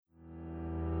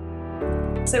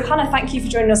So Hannah, thank you for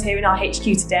joining us here in our HQ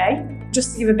today.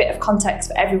 Just to give a bit of context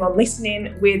for everyone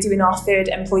listening, we're doing our third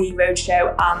employee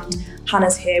roadshow and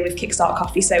Hannah's here with Kickstart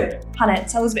Coffee. So Hannah,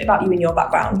 tell us a bit about you and your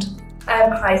background.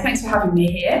 Hi, thanks for having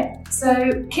me here. So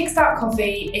Kickstart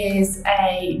Coffee is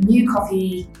a new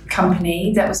coffee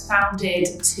company that was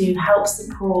founded to help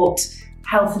support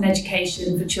health and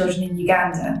education for children in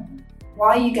Uganda.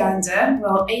 Why Uganda?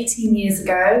 Well, 18 years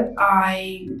ago,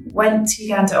 I went to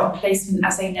Uganda on placement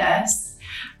as a nurse,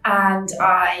 and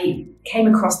I came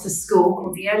across the school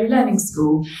called the Early Learning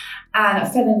School, and I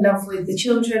fell in love with the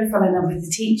children, fell in love with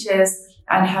the teachers,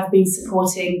 and have been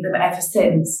supporting them ever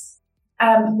since.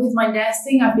 With my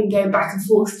nursing, I've been going back and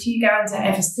forth to Uganda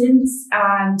ever since,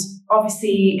 and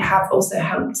obviously have also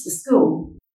helped the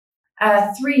school.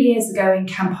 3 years ago in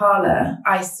Kampala,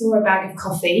 I saw a bag of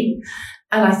coffee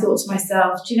and I thought to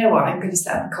myself, do you know what, I'm going to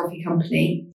set up a coffee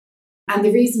company. And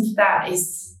the reason for that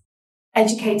is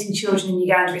educating children in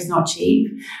Uganda is not cheap,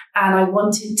 and I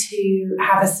wanted to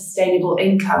have a sustainable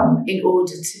income in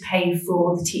order to pay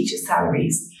for the teachers'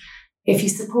 salaries. If you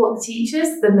support the teachers,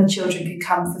 then the children can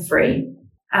come for free.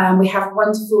 We have a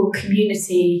wonderful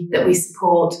community that we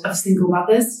support of single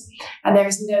mothers, and there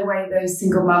is no way those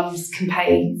single mums can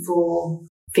pay for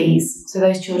fees. So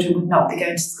those children would not be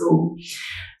going to school.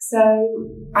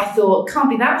 So I thought, can't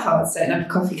be that hard setting up a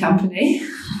coffee company.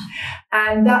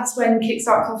 And that's when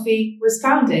Kickstart Coffee was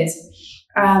founded.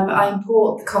 I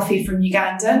import the coffee from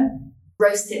Uganda,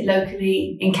 roast it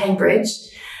locally in Cambridge,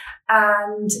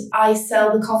 and I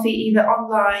sell the coffee either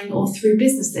online or through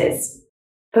businesses.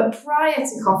 But prior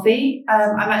to coffee,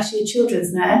 I'm actually a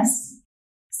children's nurse.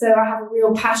 So I have a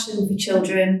real passion for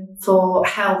children, for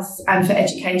health and for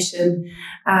education.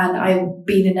 And I've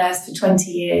been a nurse for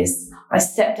 20 years. I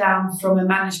stepped down from a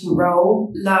management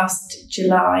role last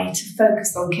July to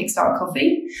focus on Kickstart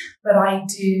Coffee, but I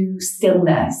do still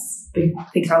nurse. I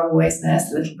think I'll always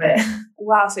nurse a little bit.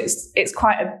 Wow, so it's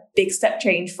quite a big step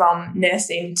change from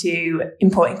nursing to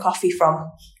importing coffee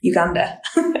from Uganda.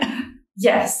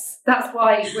 Yes, that's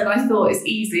why when I thought it's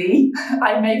easy,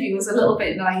 I maybe was a little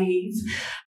bit naive.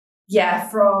 Yeah,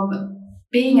 from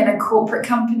being in a corporate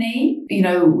company,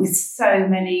 with so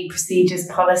many procedures,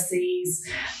 policies,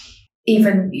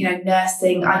 even,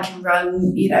 nursing, I can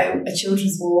run, a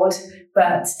children's ward,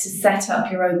 but to set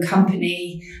up your own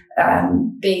company,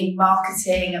 being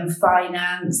marketing and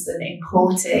finance and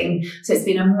importing. So it's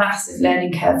been a massive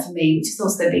learning curve for me, which has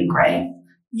also been great.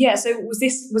 Yeah, so was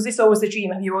this always the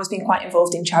dream? Have you always been quite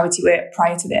involved in charity work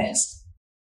prior to this?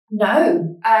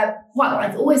 No. Well,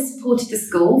 I've always supported the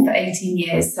school for 18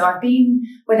 years. So I've been,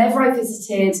 whenever I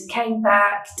visited, came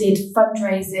back, did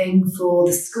fundraising for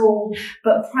the school.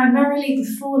 But primarily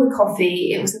before the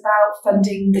coffee, it was about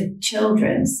funding the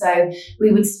children. So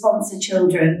we would sponsor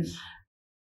children.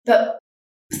 But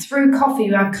through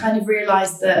coffee, I've kind of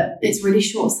realised that it's really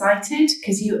short-sighted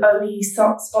because you only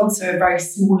sponsor a very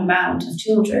small amount of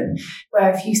children,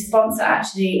 where if you sponsor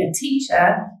actually a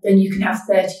teacher, then you can have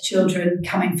 30 children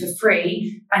coming for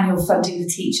free and you're funding the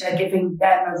teacher, giving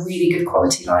them a really good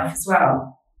quality life as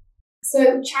well.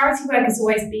 So charity work has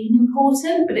always been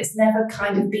important, but it's never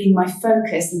kind of been my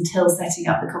focus until setting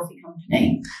up the coffee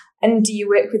company. And do you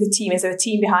work with a team? Is there a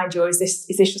team behind you, or is this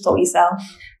just all yourself?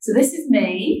 So this is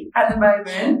me at the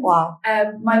moment. Wow.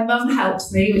 My mum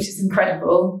helps me, which is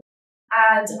incredible.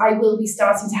 And I will be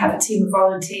starting to have a team of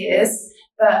volunteers.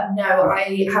 But no,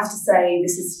 I have to say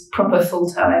this is proper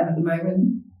full-time at the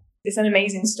moment. It's an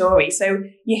amazing story. So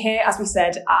you're here, as we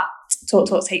said, at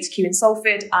TalkTalk's HQ in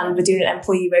Salford, and we're doing an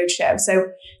employee roadshow. So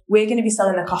we're going to be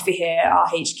selling the coffee here at our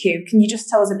HQ. Can you just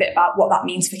tell us a bit about what that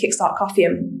means for Kickstart Coffee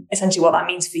and essentially what that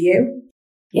means for you?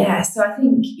 Yeah, so I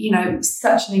think,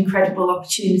 such an incredible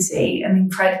opportunity, and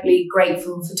incredibly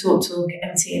grateful for TalkTalk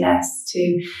and TNS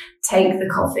to take the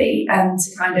coffee and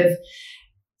to kind of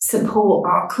support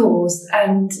our cause.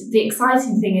 And the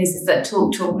exciting thing is that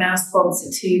TalkTalk now sponsor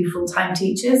 2 full-time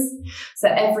teachers. So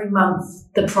every month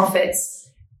the profits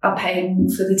are paying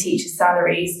for the teachers'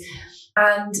 salaries.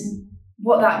 And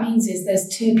what that means is there's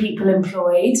 2 people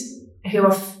employed who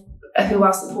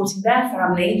are supporting their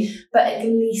family, but at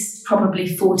least probably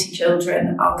 40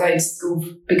 children are going to school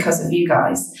because of you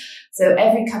guys. So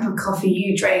every cup of coffee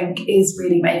you drink is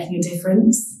really making a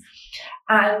difference.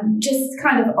 And just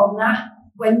kind of on that,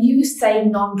 when you say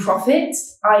non-profit,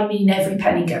 I mean every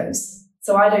penny goes.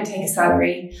 So I don't take a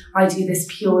salary. I do this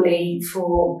purely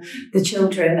for the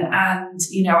children, and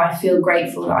I feel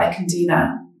grateful that I can do that.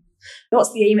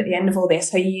 What's the aim at the end of all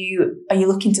this? Are you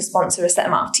looking to sponsor a set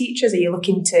amount of teachers? Are you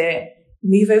looking to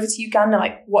move over to Uganda?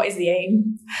 Like, what is the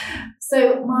aim?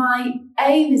 So my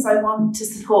aim is I want to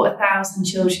support 1,000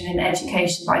 children in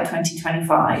education by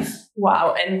 2025.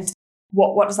 Wow. And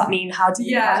what does that mean? How do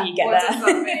you get there? What does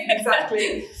that mean?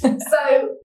 Exactly.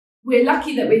 So we're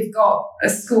lucky that we've got a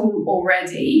school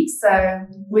already. So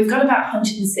we've got about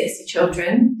 160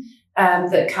 children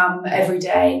that come every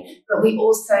day. But we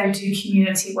also do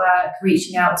community work,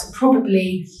 reaching out to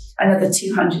probably another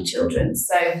 200 children.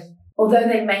 So although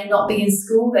they may not be in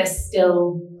school, they're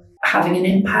still having an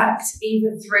impact,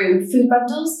 either through food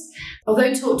bundles.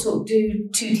 Although TalkTalk do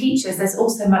 2 teachers, there's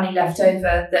also money left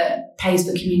over that pays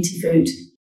for community food.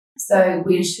 So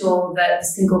we ensure that the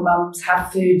single mums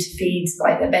have food to feed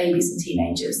like their babies and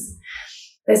teenagers.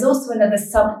 There's also another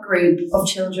subgroup of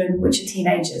children which are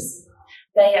teenagers.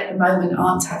 They at the moment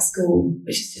aren't at school,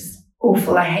 which is just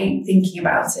awful. I hate thinking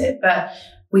about it, but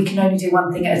we can only do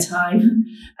one thing at a time.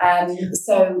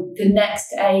 So the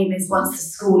next aim is, once the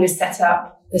school is set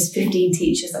up, there's 15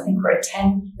 teachers, I think we're at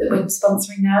 10 that we're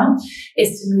sponsoring now,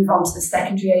 is to move on to the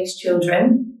secondary age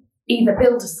children, either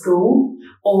build a school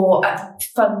or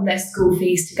fund their school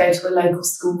fees to go to a local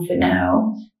school for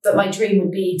now. But my dream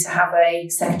would be to have a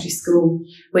secondary school,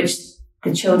 which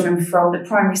the children from the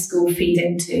primary school feed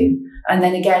into. And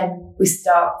then again, we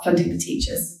start funding the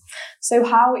teachers. So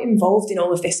how involved in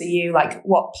all of this are you? Like,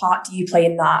 what part do you play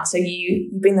in that? So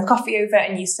you bring the coffee over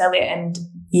and you sell it, and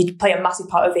you play a massive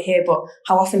part over here, but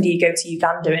how often do you go to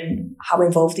Uganda, and how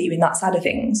involved are you in that side of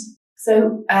things?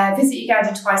 So I visit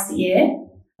Uganda twice a year,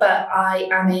 but I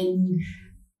am in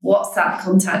WhatsApp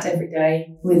contact every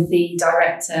day with the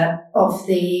director of so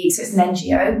it's an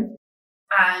NGO.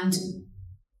 And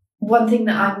one thing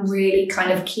that I'm really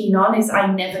kind of keen on is I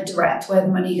never direct where the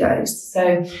money goes.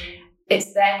 So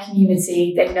it's their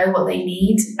community, they know what they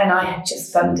need, and I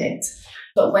just fund it.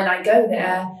 But when I go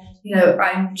there,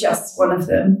 I'm just one of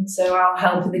them. So I'll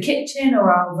help in the kitchen,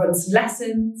 or I'll run some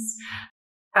lessons.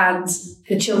 And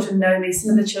the children know me.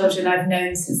 Some of the children I've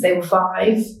known since they were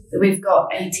 5. We've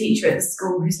got a teacher at the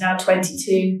school who's now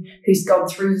 22, who's gone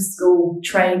through the school,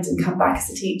 trained, and come back as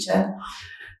a teacher.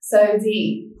 So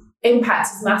the impact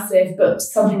is massive, but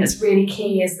something that's really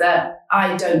key is that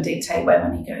I don't dictate where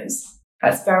money goes.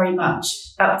 That's very much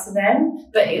up to them,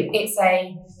 but it's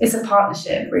a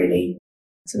partnership, really.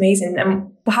 It's amazing.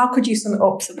 And how could you sum it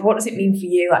up? So what does it mean for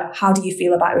you? Like, how do you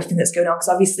feel about everything that's going on? Because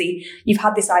obviously you've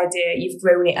had this idea, you've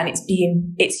grown it, and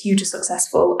it's hugely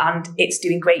successful, and it's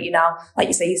doing great. You now, like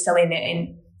you say, you're selling it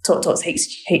in TalkTalk's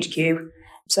HQ.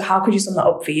 So how could you sum that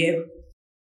up for you?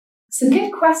 It's a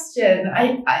good question.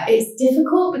 It's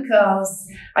difficult because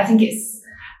I think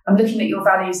I'm looking at your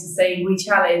values and saying we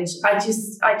challenge.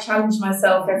 I challenge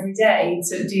myself every day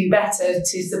to do better,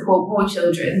 to support more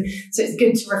children. So it's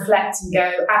good to reflect and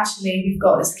go, actually, we've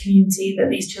got this community that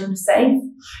these children are safe,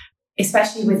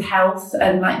 especially with health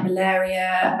and like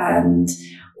malaria and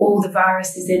all the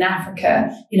viruses in Africa.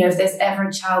 If there's ever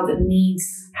a child that needs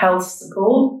health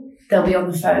support, they'll be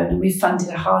on the phone. And we've funded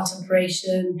a heart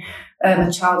operation.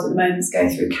 A child at the moment is going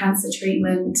through cancer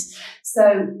treatment.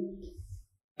 So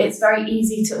it's very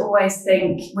easy to always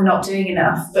think we're not doing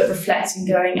enough, but reflect and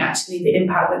going, actually, the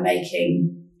impact we're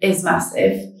making is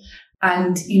massive.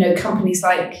 And, companies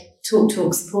like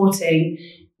TalkTalk supporting,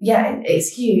 it's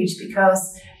huge,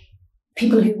 because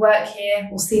people who work here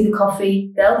will see the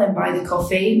coffee, they'll then buy the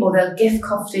coffee, or they'll gift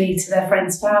coffee to their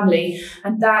friends' family.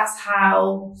 And that's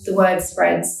how the word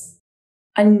spreads.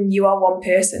 And you are one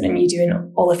person and you're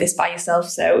doing all of this by yourself.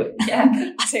 So I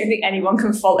don't think anyone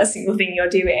can fault a single thing you're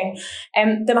doing.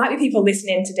 There might be people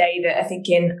listening today that are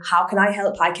thinking, how can I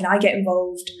help? How can I get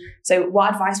involved? So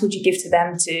what advice would you give to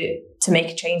them to make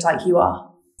a change like you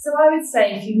are? So I would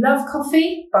say, if you love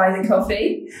coffee, buy the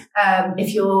coffee.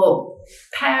 If your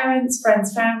parents,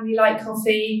 friends, family like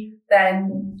coffee,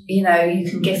 then, you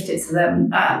can gift it to them.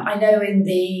 I know in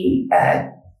the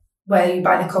where you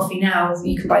buy the coffee now,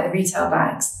 you can buy the retail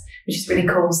bags, which is really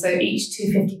cool. So each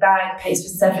 $2.50 bag pays for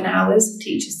 7 hours of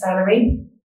teacher's salary.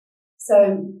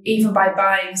 So even by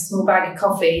buying a small bag of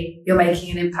coffee, you're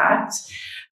making an impact.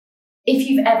 If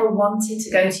you've ever wanted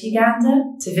to go to Uganda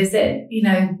to visit,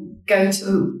 go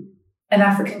to an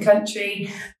African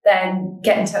country, then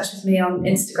get in touch with me on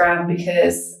Instagram,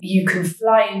 because you can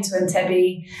fly into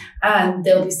Entebbe and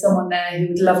there'll be someone there who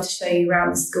would love to show you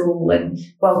around the school and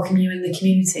welcome you in the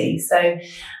community. So,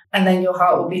 and then your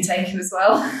heart will be taken as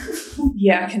well.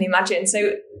 Yeah, I can imagine.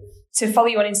 So to follow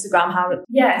you on Instagram, how?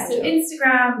 Yeah, so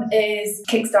Instagram is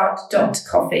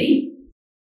kickstart.coffee.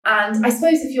 And I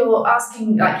suppose if you're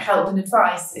asking help and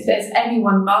advice, if there's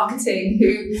anyone marketing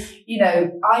who,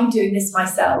 I'm doing this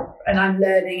myself and I'm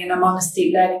learning and I'm on a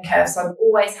steep learning curve. So I'm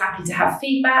always happy to have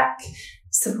feedback.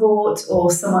 support or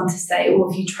someone to say, oh,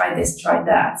 have you tried this, tried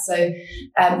that? So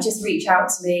just reach out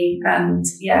to me, and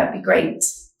it'd be great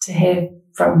to hear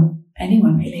from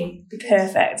anyone, really.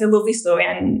 Perfect. A lovely story,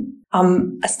 and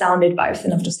I'm astounded by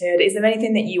everything I've just heard. Is there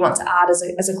anything that you want to add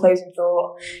as a closing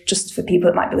thought, just for people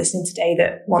that might be listening today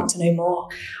that want to know more?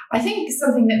 I think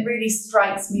something that really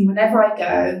strikes me whenever I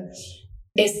go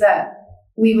is that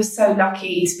we were so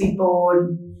lucky to be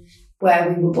born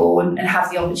where we were born and have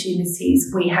the opportunities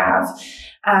we have.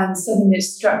 And something that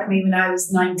struck me when I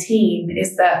was 19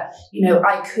 is that,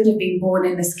 I could have been born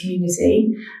in this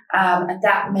community, and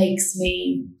that makes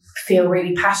me feel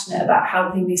really passionate about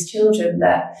helping these children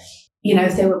that,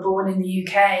 if they were born in the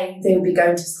UK, they would be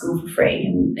going to school for free.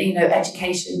 And,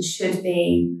 education should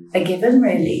be a given,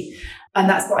 really. And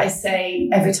that's what I say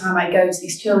every time I go to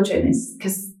these children, is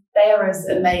because they are as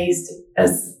amazed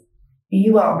as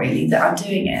you are, really, that I'm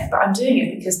doing it. But I'm doing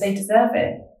it because they deserve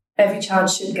it. Every child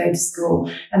should go to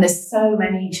school. And there's so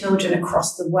many children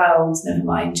across the world, never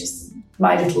mind just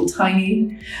my little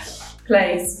tiny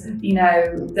place,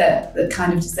 that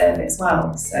kind of deserve it as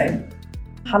well. So,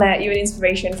 Hannah, you're an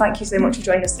inspiration. Thank you so much for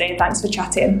joining us today, and thanks for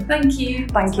chatting. Thank you.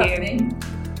 Thank you.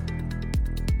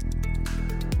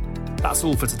 That's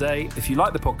all for today. If you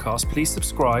like the podcast, please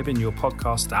subscribe in your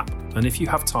podcast app. And if you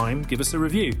have time, give us a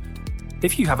review.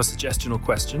 If you have a suggestion or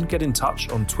question, get in touch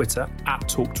on Twitter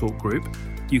 @TalkTalk Group.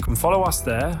 You can follow us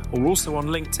there, or also on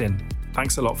LinkedIn.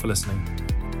 Thanks a lot for listening.